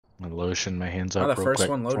I'm gonna lotion my hands Am I up the real first quick.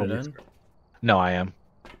 one loaded in? No, I am.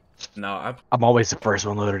 No, I'm always the first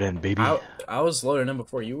one loaded in, baby. I was loaded in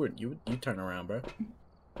before you were. You turn around, bro.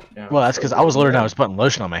 Yeah, Well, that's because I was loaded in. I was putting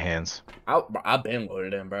lotion on my hands. I've been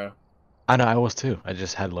loaded in, bro. I know, I was too. I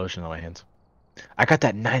just had lotion on my hands. I got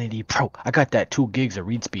that 980 Pro. I got that 2 gigs of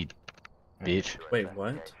read speed, bitch. Wait,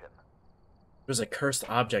 what? There's a cursed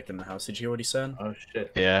object in the house. Did you hear what he said? Oh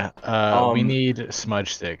shit. Yeah. We need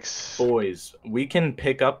smudge sticks. Boys, we can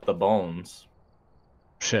pick up the bones.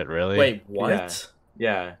 Shit, really? Wait, what?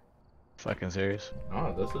 Yeah. Fucking serious?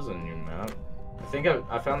 Oh, this is a new map. I think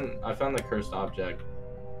I found the cursed object.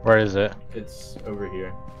 Where is it? It's over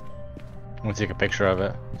here. I'm gonna take a picture of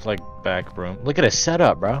it. It's like back room. Look at his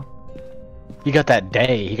setup, bro. He got that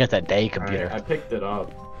day. He got that day computer. Alright, I picked it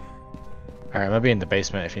up. Alright, I'm gonna be in the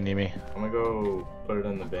basement if you need me. I'm gonna go put it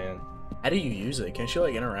in the van. How do you use it? Can't you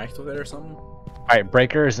like interact with it or something? Alright,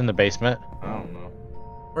 breaker is in the basement. I don't know.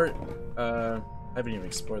 Or I haven't even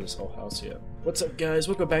explored this whole house yet. What's up, guys?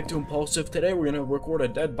 Welcome back to Impulsive. Today we're gonna record a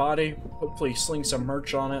dead body. Hopefully sling some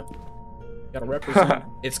merch on it. Gotta represent.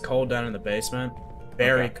 It's cold down in the basement.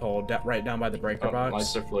 Very cold. Right down by the breaker box.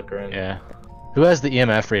 Lights are flickering. Yeah. Who has the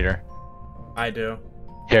EMF reader? I do.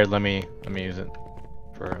 Here, let me use it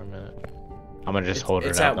for a minute. I'm gonna just hold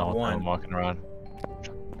it out the whole time I'm walking around.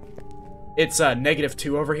 It's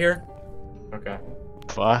 -2 over here. Okay.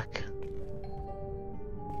 Fuck.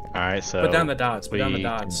 Alright, so Put down the dots. Put down the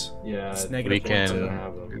dots. Yeah. It's we -2.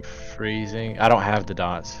 can freezing. I don't have the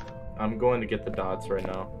dots. I'm going to get the dots right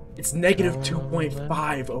now. It's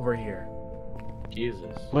 -2.5 over here.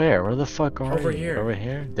 Jesus. Where the fuck are Over you? here. Over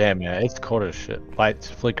here? Damn, yeah, it's cold as shit. Lights,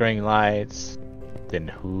 flickering lights. Then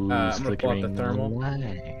who's I'm gonna pull up the flickering thermal.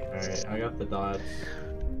 lights? Alright, I got the dots.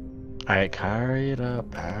 Alright, hurry it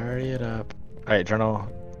up, hurry it up. Alright, journal.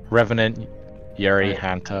 Revenant, Yuri,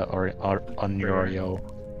 Hanta, or Onyorio.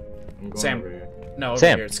 I'm going Sam. over here. No, over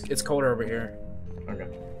Sam. here. It's colder over here. Okay.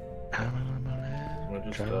 We'll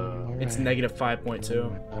just, It's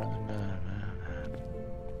 -5.2.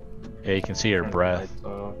 Yeah, you can see your turn the breath. lights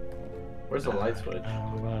off. Where's the light switch?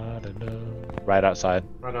 Right outside.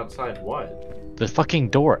 Right outside what? The fucking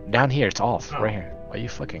door. Down here, it's off. Oh. Right here. Why you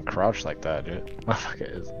fucking crouch like that, dude? Motherfucker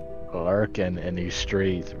is lurking in these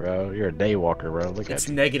streets, bro. You're a day walker, bro. Look It's at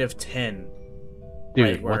you. -10.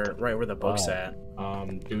 Dude, right where the book's at.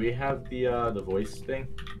 Do we have the voice thing?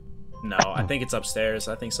 No, I think it's upstairs.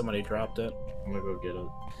 I think somebody dropped it. I'm gonna go get it.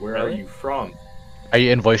 Where Really? are you from? Are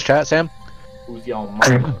you in voice chat, Sam? Who's y'all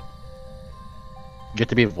mama? Get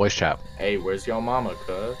to be in voice chat. Hey, where's y'all mama,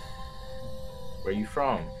 cuz? Where you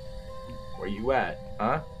from? Where you at?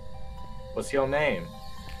 Huh? What's your name?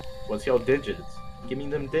 What's your digits? Give me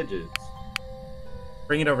them digits.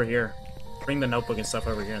 Bring it over here. Bring the notebook and stuff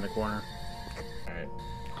over here in the corner. Alright.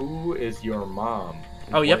 Who is your mom?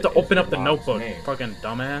 Oh, you have to What is open your up the mom's notebook. name? Fucking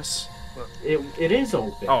dumbass. It is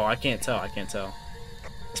open. Oh, I can't tell. I can't tell.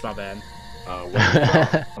 It's my bad. Where you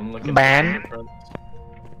from? I'm looking Ban. at the fingerprints.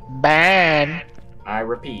 Ban. I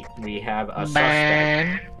repeat, we have a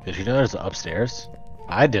suspect. Did you know there's upstairs?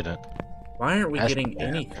 I didn't. Why aren't we That's getting bad.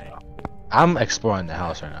 anything? I'm exploring the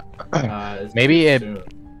house right now. It's Maybe too it soon.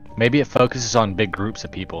 maybe it focuses on big groups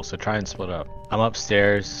of people, so try and split up. I'm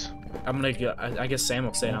upstairs. I'm gonna go. I guess Sam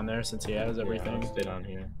will stay down there since he has Yeah, everything. I'll stay down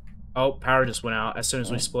here. Oh, power just went out as soon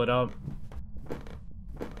as we split up.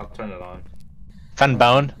 I'll turn it on. Fun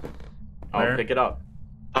bone I'll Where? pick it up.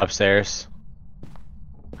 upstairs.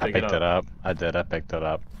 I Pick it picked it up. I did. I picked it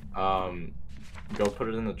up. Go put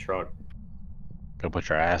it in the truck. Go put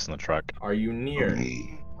your ass in the truck. Are you near?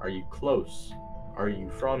 Are you close? Are you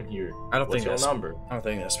from here? I don't What's think your that's- number? I don't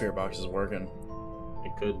think that spirit box is working.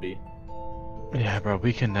 It could be. Yeah, bro,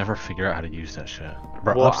 we can never figure out how to use that shit.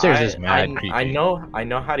 Bro, Well, upstairs is mad I, creepy. I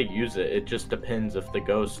know how to use it. It just depends if the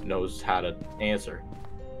ghost knows how to answer.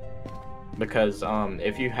 Because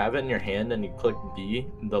if you have it in your hand and you click B,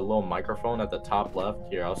 the little microphone at the top left.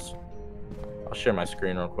 Here, I'll share my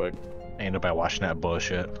screen real quick. Ain't nobody watching that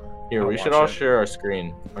bullshit. Here, I'll we should watch all it. share our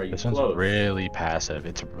screen. Are you This close? one's really passive.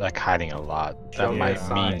 It's like hiding a lot. That Show me might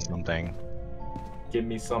a mean sign. something. Give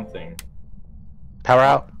me something. Power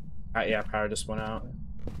out. Yeah, power just went out.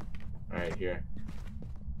 All right, here.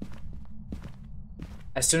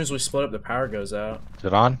 As soon as we split up, the power goes out. Is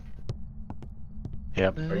it on?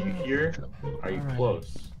 Yep. Are you here? Are you Alright.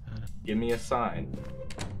 close? Give me a sign.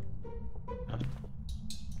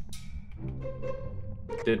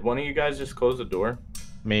 Did one of you guys just close the door?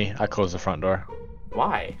 Me, I closed the front door.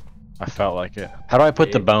 Why? I felt like it. How do I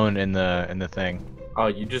put the Babe. bone in the thing? Oh,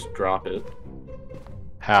 you just drop it.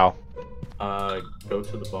 How? Go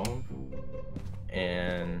to the bone.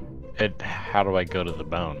 And How do I go to the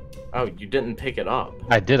bone? Oh, you didn't pick it up.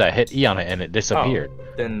 I did. I hit E on it and it disappeared.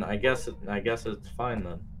 Then I guess it's fine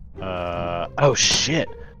then. Oh shit!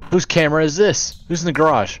 Whose camera is this? Who's in the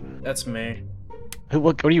garage? That's me.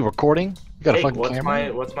 What are you recording? You got a fucking what's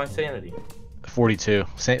camera? what's my sanity? 42.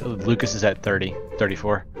 Lucas is at 30.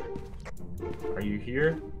 34. Are you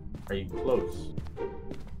here? Are you close?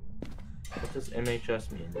 What does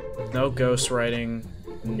MHS mean? No ghostwriting.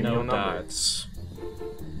 me No your number. dots.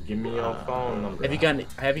 Give me your phone number. Have you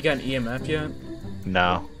gotten EMF yet?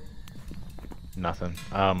 No. Nothing.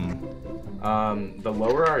 The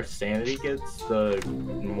lower our sanity gets, the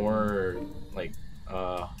more like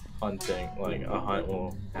hunting, like a hunt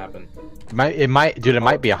will happen. It might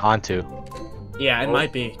be a Hantu. Yeah, it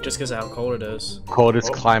might be, just because of how cold it is.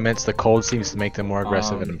 Coldest climates, the cold seems to make them more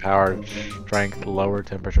aggressive and empowered. Strength, lower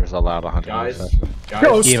temperatures allowed a hunting. Guys,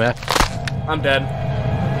 Ghost! EMF. I'm dead.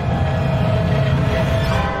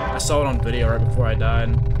 I saw it on video right before I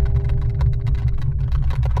died.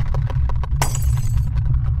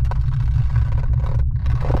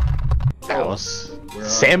 House.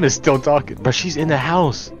 Sam is still talking, but she's in the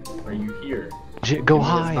house. Are you here? Go Give me this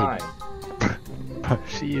hide. time.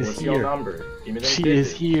 She is What's your here. number? Give me them She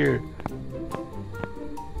digits. is here.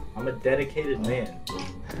 I'm a dedicated man.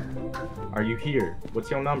 Are you here? What's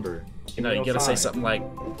your number? Give No, me you your gotta say sign. something like,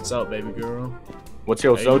 "What's up, baby girl?" What's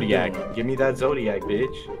your How you zodiac? doing? Give me that zodiac,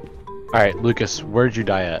 bitch. Alright, Lucas, where'd you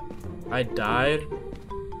die at? I died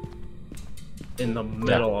in the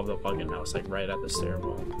middle of the fucking house, like right at the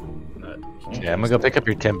stairwell. Yeah, I'm gonna go pick up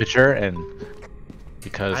your temperature and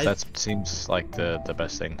because I- that seems like the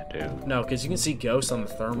best thing to do. No, because you can see ghosts on the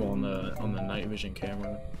thermal on the night vision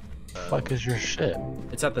camera. Fuck is your shit?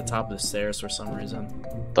 It's at the top of the stairs for some reason.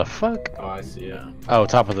 The fuck? Oh, I see it. Yeah. Oh,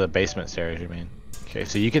 top of the basement stairs, you mean? Okay,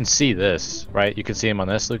 so you can see this, right? You can see him on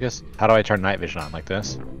this, Lucas? How do I turn night vision on? Like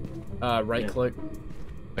this? Right click.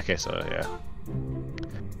 Okay, so yeah.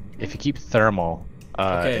 If you keep thermal,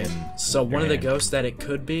 Okay, in so one your of the hand. ghosts that it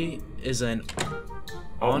could be is an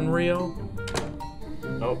Unreal.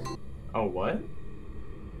 Oh. Oh, what?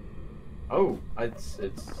 Oh, it's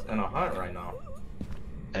in a hunt right now.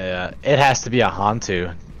 It has to be a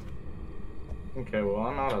Hantu. Okay, well,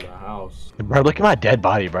 I'm out of the house. Bro, look at my dead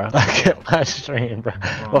body, bro. Look at my stream, bro.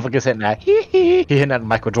 Motherfucker's hitting that. He hitting that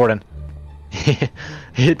Michael Jordan. He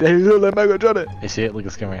hit that. He's like Michael Jordan. You see it?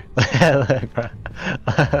 Lucas, come here. Look, bro.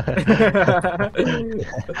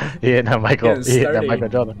 He hitting that Michael. Getting He hitting that sturdy. Michael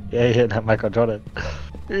Jordan. Yeah, he hitting that Michael Jordan.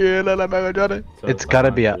 He hitting that Michael Jordan. So It's it's gotta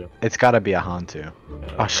not be a. Hantu. It's gotta be a Hantu.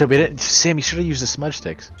 Oh shit! We didn't. Sam, you should have used the smudge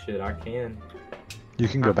sticks. Shit, I can. You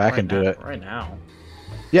can go back Right and do now- it. right now.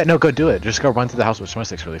 Yeah, no, go do it. Just go run through the house with smudge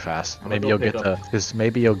sticks really fast. I'm gonna Maybe go you'll pick get up- the. Cause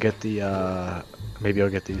maybe you'll get the. Maybe you'll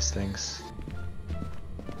get these things.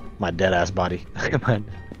 My dead ass body. Come on.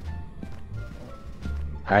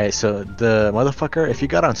 Alright, so the motherfucker, if you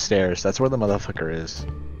got on stairs, that's where the motherfucker is.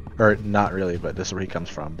 Or not really, but this is where he comes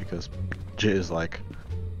from because J is like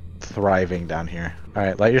thriving down here.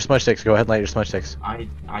 Alright, light your smudge sticks. Go ahead and light your smudge sticks. I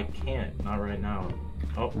can't. Not right now.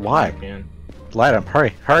 Oh, Why? I can. Light them.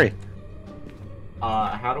 Hurry, hurry.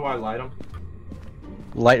 How do I light them?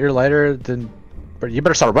 Light your lighter, then. But you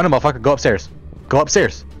better start running, motherfucker. Go upstairs. Go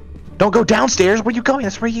upstairs. Don't go downstairs. Where you going?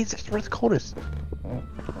 That's where that's where it's coldest.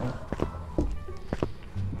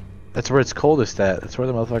 That's where it's coldest at. That's where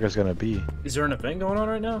the motherfucker's gonna be. Is there an event going on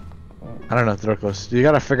right now? I don't know. The door closed. You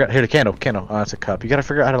gotta figure out. Here, the candle. Candle. Oh, that's a cup. You gotta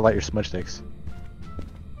figure out how to light your smudge sticks.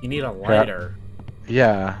 You need a lighter.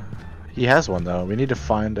 Yeah. He has one though. We need to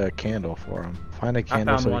find a candle for him. Find a I candle.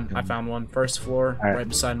 found so we one. can- I found one. First floor, Alright. right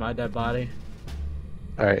beside my dead body.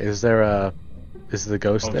 All right. Is there a? Is the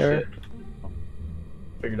ghost Oh, there? shit.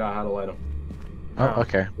 Figured out how to light them. Oh,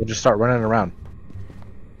 okay. We'll just start running around.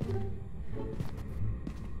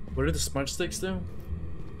 What do the smudge sticks do?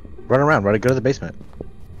 Run around. Go to the basement.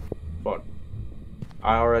 Fuck.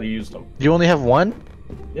 I already used them. You only have one?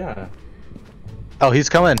 Yeah. Oh, he's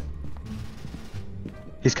coming.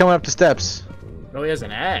 He's coming up the steps. No, he has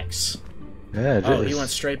an axe. Yeah. Oh, he just- went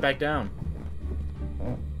straight back down.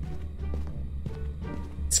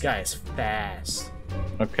 This guy is fast.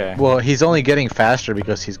 Okay. Well, he's only getting faster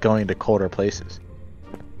because he's going to colder places.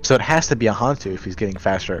 So it has to be a Hantu if he's getting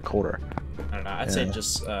faster at colder. I don't know. I'd say Yeah.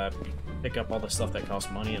 just pick up all the stuff that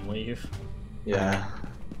costs money and leave. Yeah.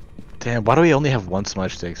 Damn, why do we only have one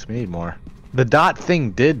smudge sticks? We need more. The dot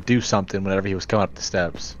thing did do something whenever he was coming up the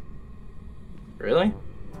steps. Really?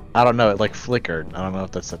 I don't know, it like flickered. I don't know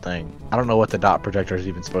if that's the thing. I don't know what the dot projector is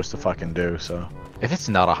even supposed to fucking do, so. If it's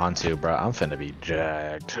not a Hantu, bro, I'm finna be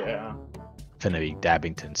jacked. Yeah. Finna be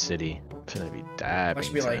Dabbington City. Shouldn't be dabbing.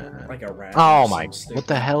 Must be like to- a rat. Oh or my! something What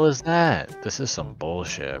the stupid. hell is that? This is some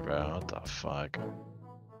bullshit, bro. What the fuck?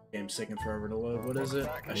 Game's taking forever to load. What is it?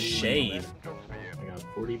 A shade. I got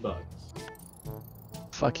 40 bucks.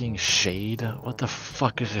 Fucking shade? What the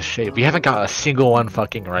fuck is a shade? We haven't got a single one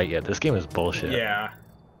fucking right yet. This game is bullshit. Yeah.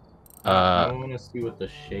 I want to see what the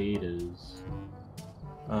shade is.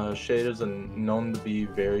 Shade is known to be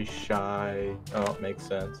very shy. Oh, it makes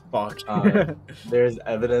sense. Fuck. There's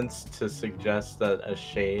evidence to suggest that a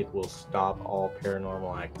shade will stop all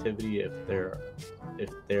paranormal activity if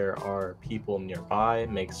there are people nearby.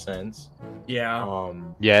 Makes sense. Yeah.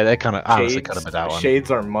 Yeah, that kind of honestly could have been that one. Shades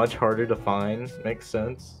are much harder to find. Makes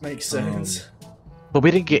sense. Makes sense. But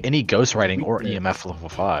we didn't get any ghost writing or Weakness. EMF level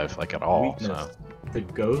 5, like at all. Weakness. So. The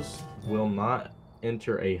ghost will not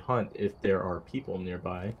enter a hunt if there are people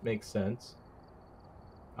nearby. Makes sense.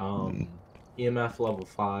 EMF level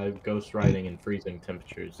 5, ghost writing, and freezing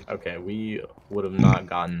temperatures. Okay, we would have not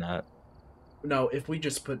gotten that. No, if we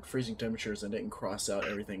just put freezing temperatures and didn't cross out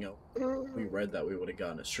everything else, we read that, we would have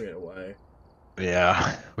gotten it straight away.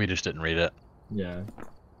 Yeah, we just didn't read it. Yeah.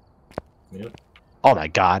 Yep. Oh my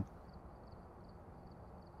god.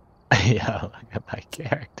 Yeah, look at my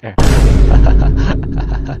character.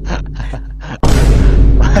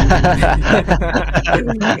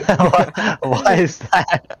 Why is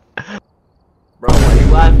that? Bro, why are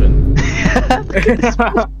you laughing?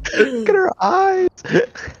 Look at her eyes.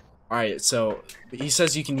 Alright, so he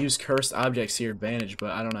says you can use cursed objects to your advantage,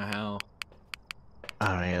 but I don't know how. I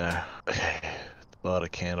don't either. Blow out a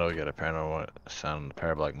candle, get a paranormal sound on the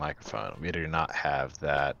parabolic microphone. We do not have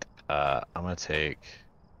that. I'm gonna take.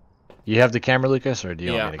 You have the camera, Lucas, or do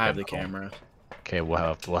you Yeah, want me to I have get the home? camera. Okay, we'll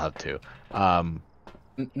have two.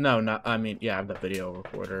 No, not. I mean, yeah, I have the video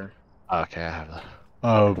recorder. Okay, I have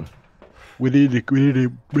the. We need a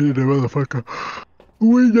motherfucker.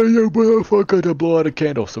 We need a motherfucker to blow out a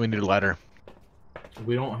candle, so we need a lighter.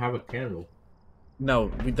 We don't have a candle.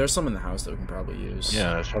 No, there's some in the house that we can probably use.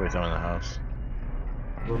 Yeah, there's probably some in the house.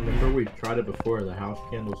 Remember, we've tried it before. The house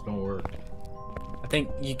candles don't work. I think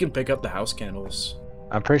you can pick up the house candles.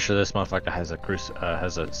 I'm pretty sure this motherfucker has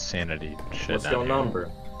a sanity shit. What's down your here.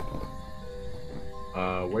 number?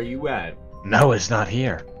 Where you at? No, it's not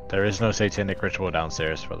here. There is no satanic ritual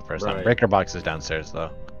downstairs for the first time. Right. Breaker box is downstairs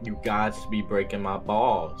though. You guys be breaking my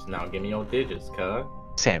balls. Now give me your digits, cuz.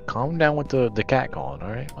 Sam, calm down with the cat calling,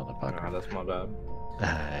 alright, motherfucker? Nah, that's my bad.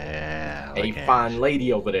 Yeah, Hey, look at- fine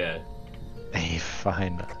lady over there. A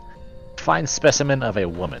fine specimen of a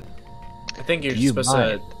woman. I think you're Do you supposed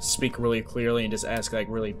mind? to speak really clearly and just ask like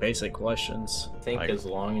really basic questions. I think Like- as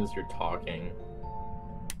long as you're talking.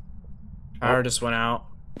 Power just went out.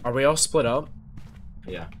 Are we all split up?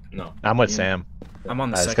 Yeah, no. I'm with Yeah. Sam. I'm on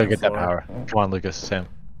the Alright, let's go second get that floor. power. Come on, Lucas, Sam.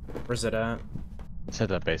 Where's it at? Let's hit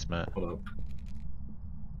that basement. Hold up.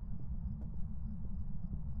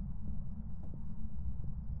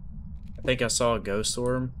 I think I saw a ghost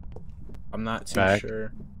orb. I'm not too Back.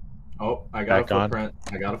 sure. Oh, I got Back a on. footprint.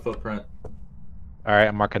 I got a footprint. Alright,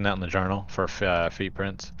 I'm marking that in the journal for feet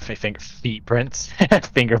prints. Feet prints?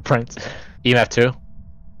 Fingerprints. EMF 2.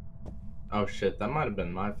 Oh shit, that might have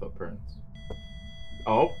been my footprints.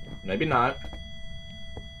 Oh, maybe not.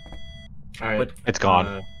 Alright. What- It's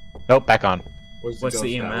gone. Nope, back on. What's What's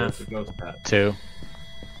the ghost at? EMF? Where's the ghost at? 2.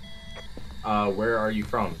 Where are you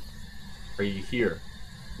from? Are you here?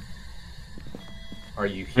 Are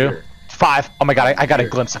you Two. here? 5. Oh my god, I got a Here.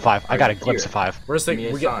 glimpse of 5. I Are got a you glimpse here? of 5. Where's the? Give me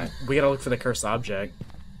a We, sign. we gotta look for the cursed object.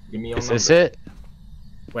 Give me your Is number. this it?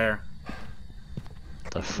 Where?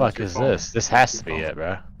 The fuck your is phone? this? This has to be Your it,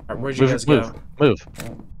 bro. Where'd you guys Move, go?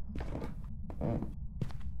 move.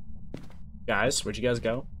 Guys, where'd you guys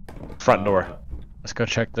go? Front door. Let's go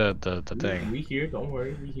check the thing. We here, don't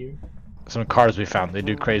worry, we here. Some cars we found. They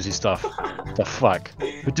do crazy stuff. The fuck?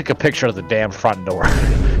 Who took a picture of the damn front door?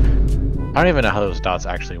 I don't even know how those dots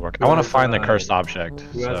actually work. I want to find the cursed object.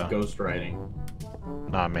 Who has So. ghost writing?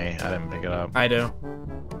 Not me. I didn't pick it up. I do.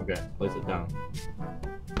 Okay, place it down.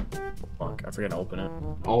 Fuck, I forgot to open it.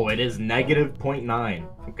 Oh, it is negative 0.9.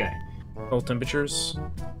 Okay, Cold temperatures.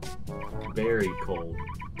 very cold.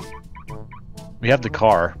 We have the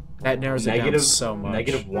car. That narrows it Negative down so much.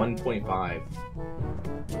 Negative 1.5.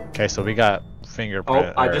 Okay, so we got Oh,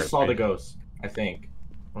 fingerprint. I just saw the ghost. I think.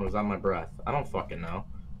 Or was that my breath? I don't fucking know.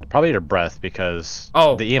 Probably your breath because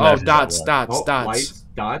Oh, the EMF. is dots, at one. dots, Oh, dots. lights,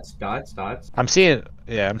 dots, dots, dots. I'm seeing.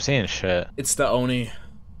 Yeah, I'm seeing shit. It's the Oni.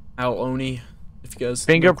 Al Oni. If you guys.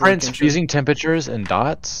 Fingerprints, know Korean freezing temperatures, and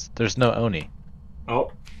dots. There's no Oni.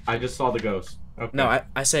 Oh, I just saw the ghost. Okay. No,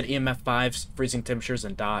 I said EMF 5, freezing temperatures,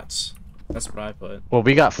 and dots. That's what I put. Well,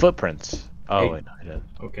 we got footprints. Oh Hey. wait, no, I did.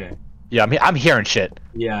 Okay. Yeah, I'm hearing shit.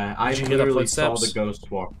 Yeah, I Did you hear the literally saw the footsteps?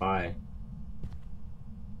 ghost walk by.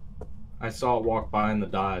 I saw it walk by in the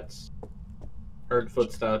dots. Heard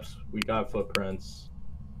footsteps. We got footprints.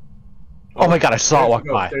 Oh my god, I saw it there's walk a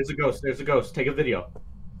ghost, by. There's a ghost. There's a ghost. Take a video.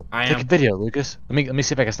 I Take a am. video, Lucas. Let me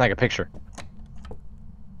see if I can snag a picture.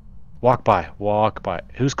 Walk by. Walk by.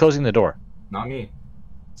 Who's closing the door? Not me.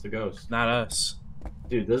 It's the ghost. Not us.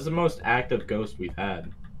 Dude, this is the most active ghost we've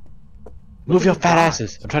had. Move Look your at the fat dots.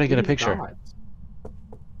 asses. I'm trying to get a Look at the picture. dots.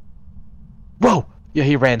 Whoa! Yeah,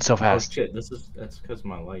 he ran so Oh fast. shit, that's because of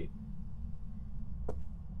my light. I'm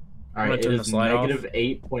Alright, gonna it turn is this light off. negative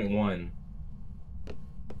 8.1.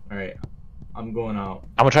 Alright, I'm going out.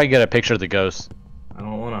 I'm gonna try and get a picture of the ghost. I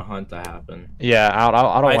don't want a hunt to happen. Yeah, I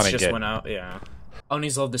don't Lights want to just get. went out. Yeah.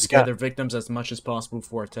 Onis love to scare Yeah. their victims as much as possible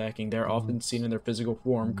before attacking. They're often seen in their physical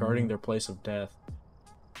form, guarding their place of death.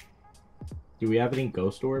 Do we have any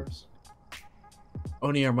ghost orbs?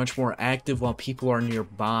 Oni are much more active while people are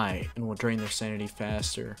nearby and will drain their sanity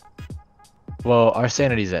faster. Well, our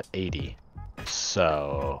sanity's at 80,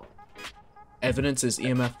 so Evidence is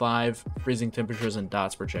EMF 5, freezing temperatures, and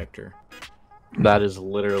dots projector. That is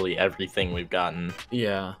literally everything we've gotten.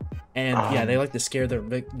 Yeah. And yeah, they like to scare their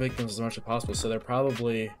victims as much as possible, so they're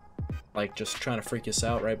probably like just trying to freak us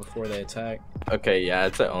out right before they attack. Okay, yeah,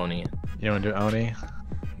 it's a Oni. you want to do Oni?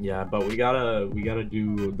 Yeah, but we gotta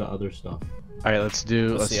do the other stuff. All right, let's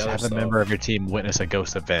What's the other have a stuff? member of your team witness a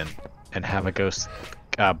ghost event and have a ghost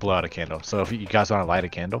blow out a candle. So if you guys want to light a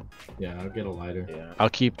candle, Yeah, I'll get a lighter. Yeah. I'll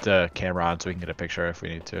keep the camera on so we can get a picture if we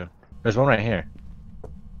need to. There's one right here.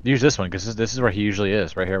 Use this one because this is where he usually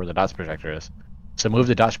is, right here where the dots projector is. So move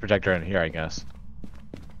the dots projector in here, I guess.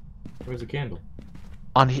 Where's the candle?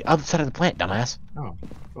 On the other side of the plant, dumbass. Oh,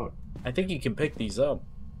 fuck. I think you can pick these up.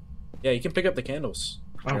 Yeah, you can pick up the candles.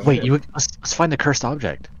 Oh, Wait, shit. let's find the cursed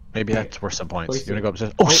object. Maybe Okay. that's worth some points. Place You wanna it. go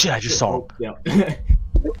upstairs? Oh Wait, shit! I just saw him. Oh, yeah.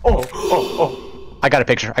 oh. I got a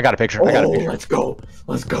picture. I got a picture. I got a picture. Let's go.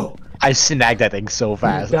 Let's go. I snagged that thing so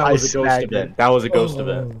fast. That I was a ghost snagged event. it. That was a ghost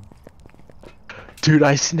event. Dude,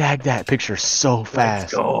 I snagged that picture so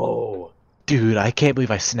fast. Let's go. Dude, I can't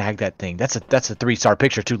believe I snagged that thing. That's a 3-star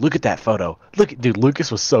picture too. Look at that photo. Look, dude,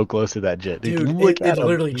 Lucas was so close to that jet. Dude, look it at him.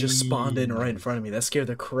 literally just spawned in right in front of me. That scared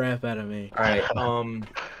the crap out of me.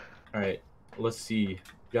 Alright, let's see.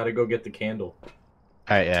 Gotta go get the candle.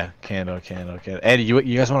 All right, yeah, candle. Eddie, you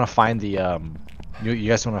guys want to find the you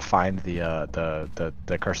guys want to find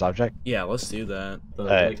the cursed object? Yeah, let's do that. The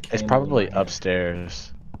lit It's candle probably in my hand.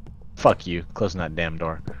 upstairs. Fuck you, closing that damn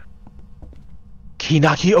door.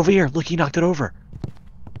 He over here. Look, he knocked it over.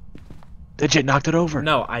 The jet knocked it over.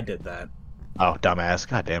 No, I did that. Oh, dumbass!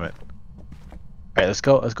 God damn it! All right, let's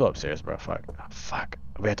go upstairs, bro. Fuck, oh, fuck.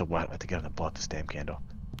 We have to get him to blow up this damn candle.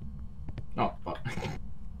 Oh, fuck.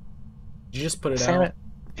 Did you just put it Damn out? it.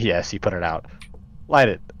 Yes, he put it out. Light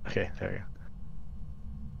it. Okay, there we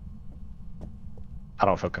go. I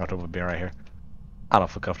don't feel comfortable being right here. I don't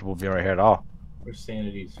feel comfortable being right here at all. Our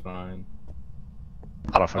sanity's fine.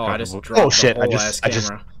 I don't feel Oh, I just comfortable. dropped Oh shit! the I whole just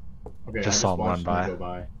camera. Okay, Just I saw him run watched by. go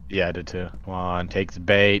by. Yeah, I did too. Come on, take the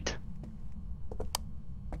bait.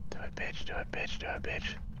 Do it, bitch. Do it, bitch. Do it,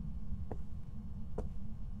 bitch.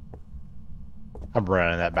 I'm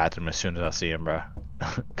running in that bathroom as soon as I see him, bro.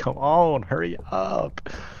 Come on, hurry up.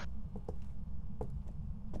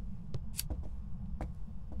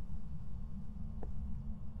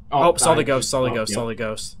 Oh, saw the I ghost, just- saw the oh, ghost, yep. saw the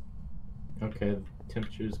ghost. Okay, the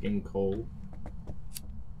temperature's getting cold.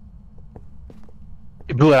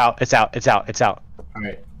 It blew it out. It's out. It's out. It's out.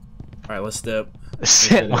 Alright. Alright, let's dip.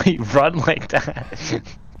 Shit, why you run like that?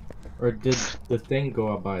 Or did the thing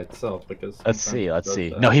go out by itself? Because Let's sometimes see. it Let's does see.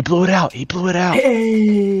 that. No, he blew it out. He blew it out.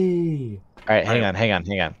 Hey! All right, hang on.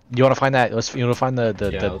 You want to find that? You want to find the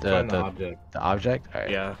Yeah, let's find the object. the object? All right.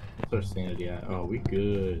 Yeah. What's our sanity at? Oh, we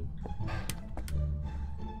good.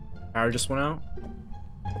 Power just went out.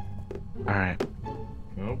 All right.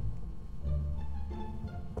 Nope.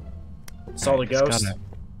 Saw the It's ghost.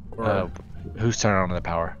 gotta- who's turning on the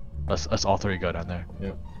power? Let's all three go down there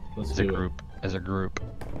Let's as a do it. group. As a group.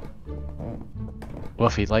 Well,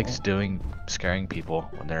 if he likes scaring people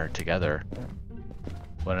when they're together,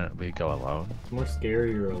 wouldn't we go alone? It's more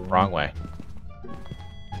scary or alone. Wrong way.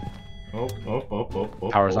 Oh.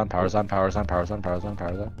 Power's on. Power's on. Power's on. Power's on. Power's on.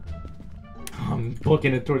 Power's on. I'm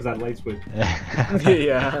booking it towards that light switch.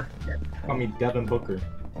 Yeah. Call me Devin Booker.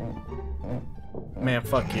 Man,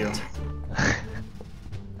 fuck you.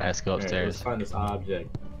 Let's go Alright, upstairs. let's find this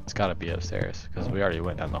object. It's gotta be upstairs because we already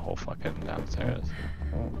went down the whole fucking downstairs.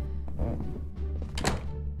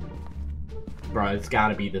 Bro, it's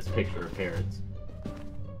gotta be this picture of parrots.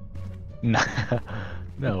 No,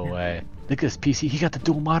 No way. Look at this PC. He got the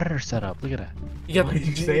dual monitor set up. Look at that. You got Why did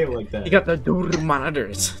you say it like that? You got the dual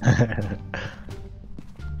monitors.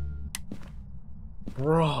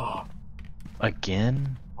 Bro.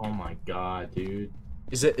 Again? Oh my god, dude.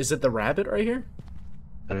 Is it the rabbit right here?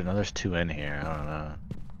 I don't know. There's two in here. I don't know.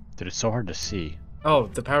 Dude, it's so hard to see. Oh,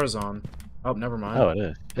 the power's on. Oh, never mind. Oh, it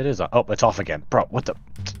is. It is on. Oh, it's off again. Bro, what the?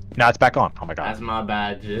 Now it's back on. Oh my god. That's my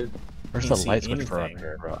bad, dude. Where's Can't the see light switch for up anything.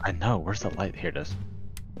 here, bro? I know. Where's the light? Here it is.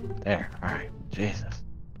 There. Alright. Jesus.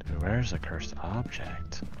 Dude, where's the cursed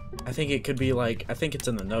object? I think it could be like, I think it's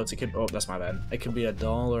in the notes. It could, oh, that's my bad. It could be a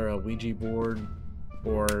doll or a Ouija board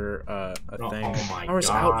or a thing. Oh my Power's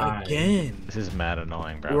god. out again. This is mad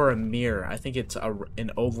annoying, bro. Or a mirror. I think it's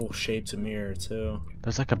an oval shaped mirror too.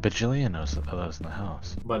 There's like a bajillion of those in the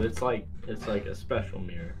house. But it's like a special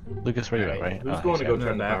mirror. Lucas, where you at, Alright, right? who's Oh, going he's to go got-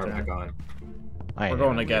 turn the power bathroom. back on? I ain't We're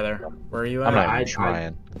going even- together. Where are you at? I'm not I- even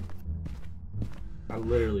trying. I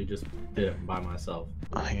literally just did it by myself.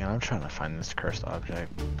 Oh, hang on, I'm trying to find this cursed object.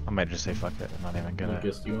 I might just say fuck it. I'm not even gonna.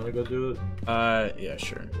 Lucas, do you want to go do it? Yeah,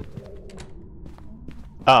 sure.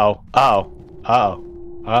 Oh.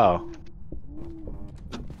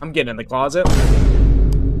 I'm getting in the closet.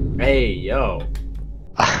 Hey, yo.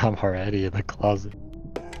 I'm already in the closet.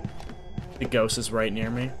 The ghost is right near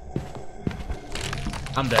me.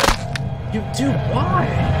 I'm dead. You dude, why?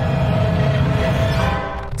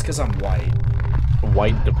 It's because I'm white.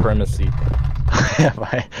 White supremacy.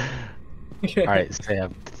 Alright,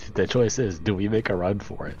 Sam. The choice is: do we make a run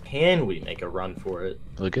for it? Can we make a run for it?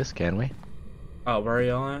 Lucas, can we? Oh, where are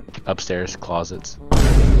y'all at? Upstairs, closets.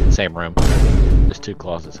 Same room. There's two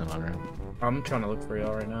closets in one room. I'm trying to look for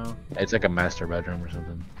y'all right now. It's like a master bedroom or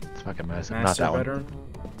something. It's fucking massive. Not Master that bedroom?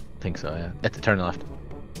 one. Think so, yeah. At the turn left.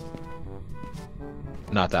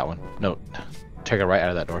 Not that one. No. Take it right out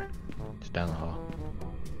of that door. Just down the hall.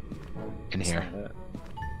 In It's here. not it.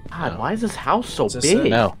 God, No. why is this house so Is this big? it?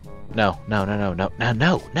 No. No.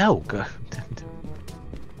 Go.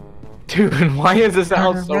 Dude, why is this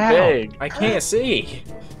house so around. big? I can't see.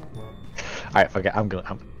 Alright, fuck it. I'm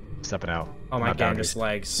stepping out. Oh, my Not down game here. just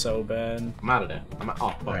lags so bad. I'm out of there. I'm out. Oh,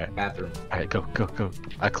 fuck. Alright. Bathroom. Alright, go.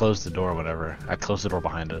 I closed the door, whatever. I closed the door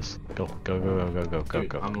behind us. Go. Dude, I'm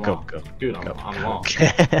Go. lost. Dude, I'm lost.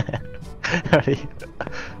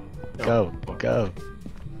 Go.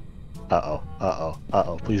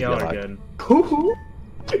 Uh-oh. Please Y'all be are alive. good.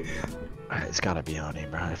 Alright, it's gotta be Oni,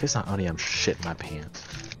 bro. If it's not Oni, I'm shitting my pants.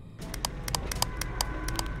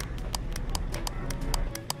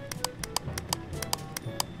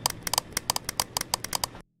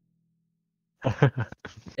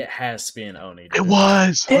 It has to be an Oni. It Dude.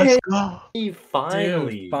 was! Let's go!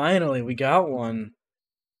 Finally. Dude, finally, we got one.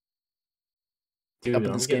 Dude, I put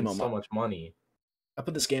I'm this game getting on so my- much money. I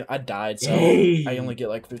put this game. I died, so Hey. I only get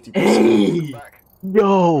like 50%. Hey,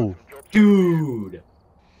 Yo! dude.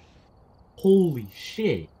 Holy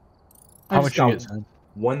shit. I How just much you got get, son?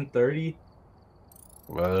 130?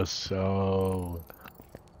 Well, so...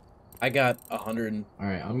 I got 100.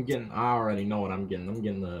 Alright, I already know what I'm getting. I'm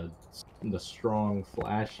getting the strong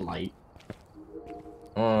flashlight.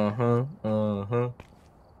 All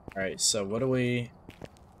right, so what do we?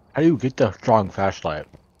 How do you get the strong flashlight?